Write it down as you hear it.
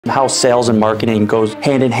How sales and marketing goes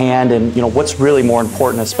hand in hand, and what's really more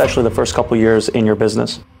important, especially the first couple years in your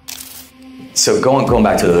business? So going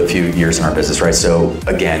back to the few years in our business, right? So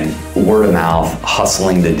again, word of mouth,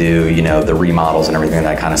 hustling to do, the remodels and everything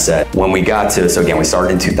that kind of set. When we got to, so again, we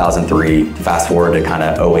started in 2003, fast forward to kind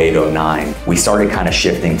of 08, 09, we started kind of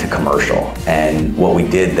shifting to commercial. And what we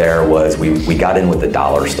did there was we got in with the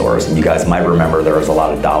dollar stores. And you guys might remember there was a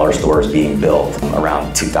lot of dollar stores being built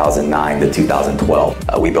around 2009 to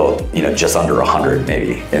 2012. We built, just under 100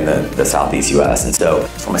 maybe in the Southeast US. And so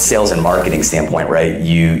from a sales and marketing standpoint, right,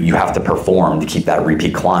 you have to perform to keep that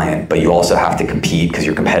repeat client, but you also have to compete because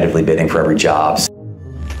you're competitively bidding for every job.